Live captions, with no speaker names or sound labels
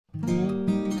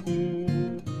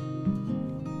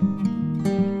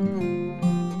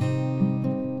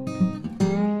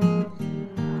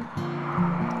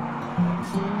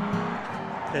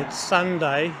It's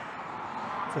Sunday,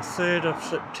 the 3rd of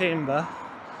September,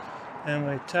 and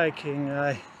we're taking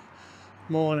a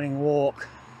morning walk.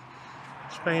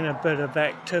 It's been a bit of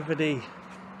activity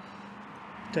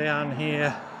down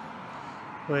here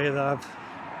where they've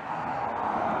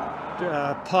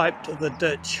piped the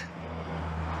ditch.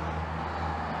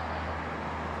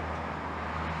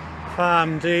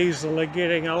 Farm diesel are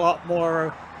getting a lot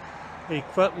more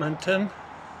equipment in.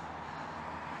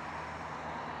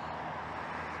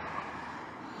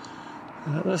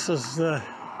 This is the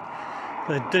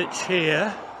ditch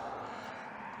here,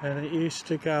 and it used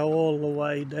to go all the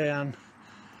way down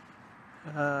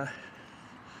as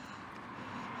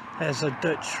a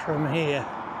ditch from here.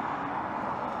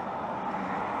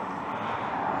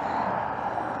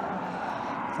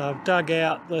 So I've dug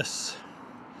out this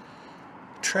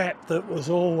trap that was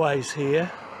always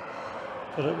here,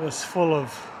 but it was full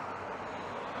of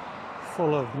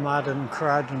mud and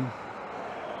crud, and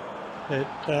it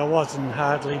wasn't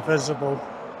hardly visible.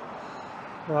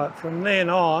 Right, from then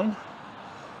on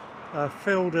I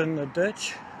filled in the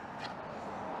ditch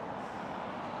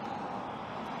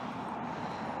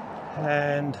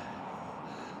and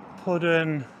put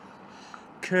in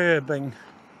curbing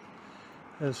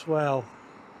as well.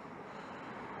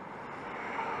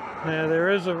 Now there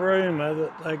is a rumour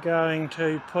that they're going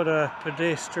to put a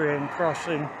pedestrian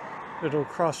crossing that'll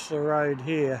cross the road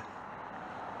here.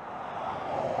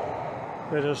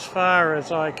 But as far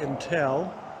as I can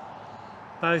tell,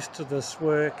 most of this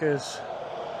work is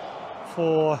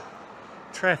for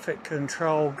traffic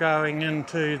control going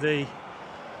into the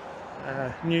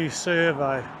new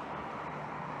servo.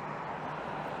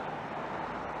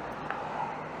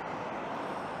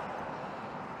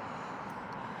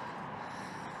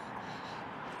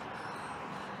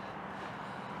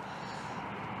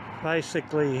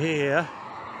 Basically here,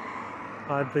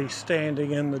 I'd be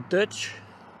standing in the ditch,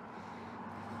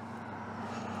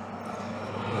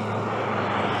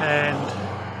 and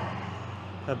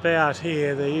about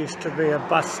here there used to be a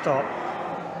bus stop.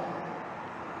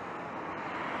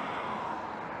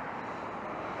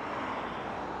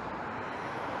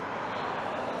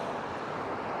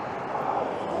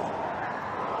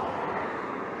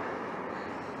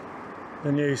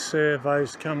 The new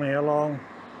servo's coming along.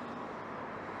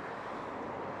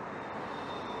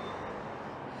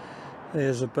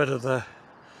 There's a bit of the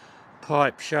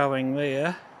pipe showing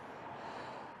there.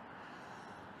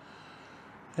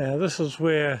 Now this is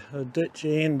where the ditch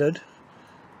ended,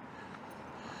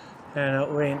 and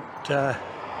it went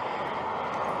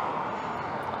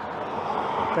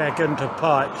back into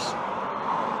pipes.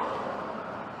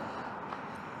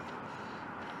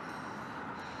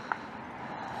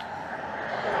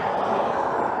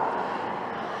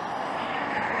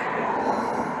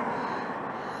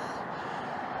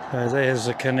 So there's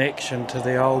the connection to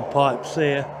the old pipes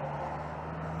there.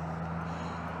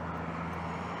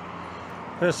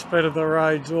 This bit of the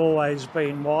road's always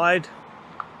been wide.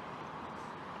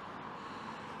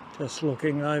 Just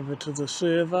looking over to the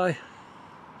servo,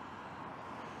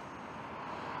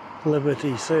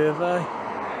 Liberty servo.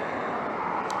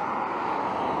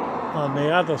 On the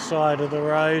other side of the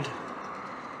road,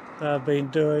 they've been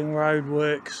doing road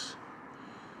works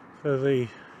for the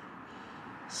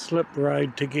slip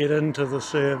road to get into the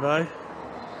servo.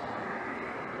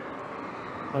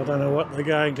 I don't know what they're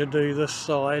going to do this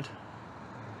side.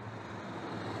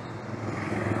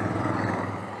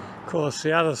 Of course,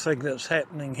 the other thing that's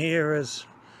happening here is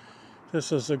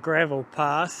this is a gravel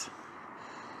path,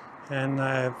 and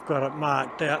they've got it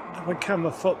marked out to become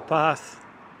a footpath.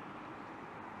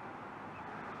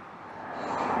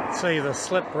 See the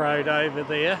slip road over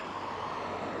there,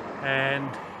 and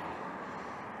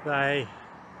they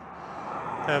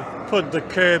have put the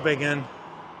curbing in.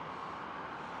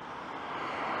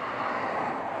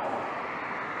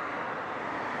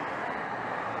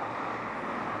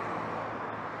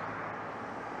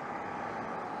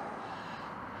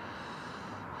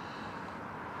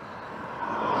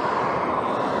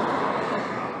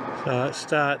 So it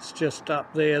starts just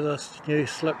up there, this new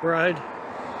slip road,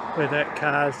 where that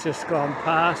car's just gone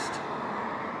past.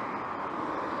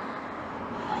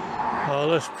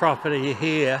 Well, this property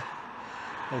here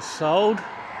is sold,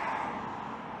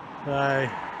 so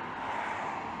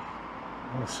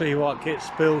we'll see what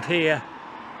gets built here.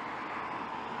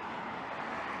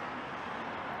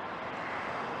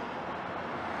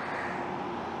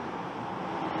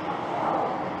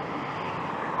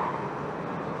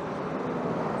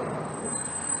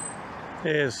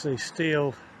 There's the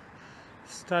steel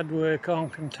stud work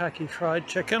on Kentucky Fried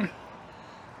Chicken.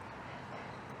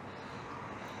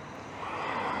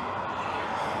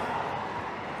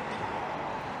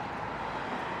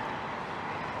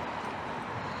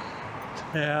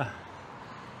 Now,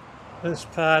 this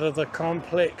part of the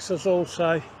complex is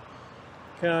also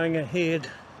going ahead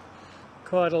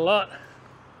quite a lot.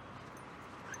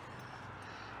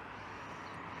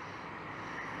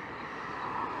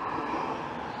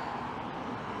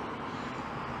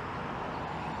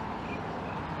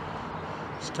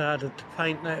 Started to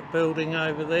paint that building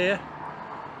over there.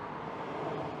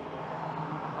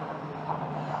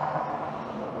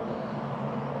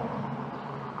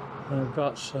 I've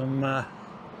got some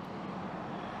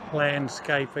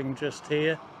landscaping just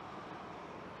here.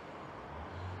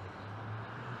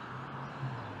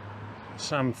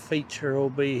 Some feature will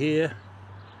be here.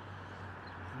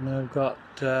 And I've got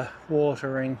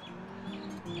watering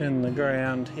in the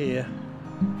ground here.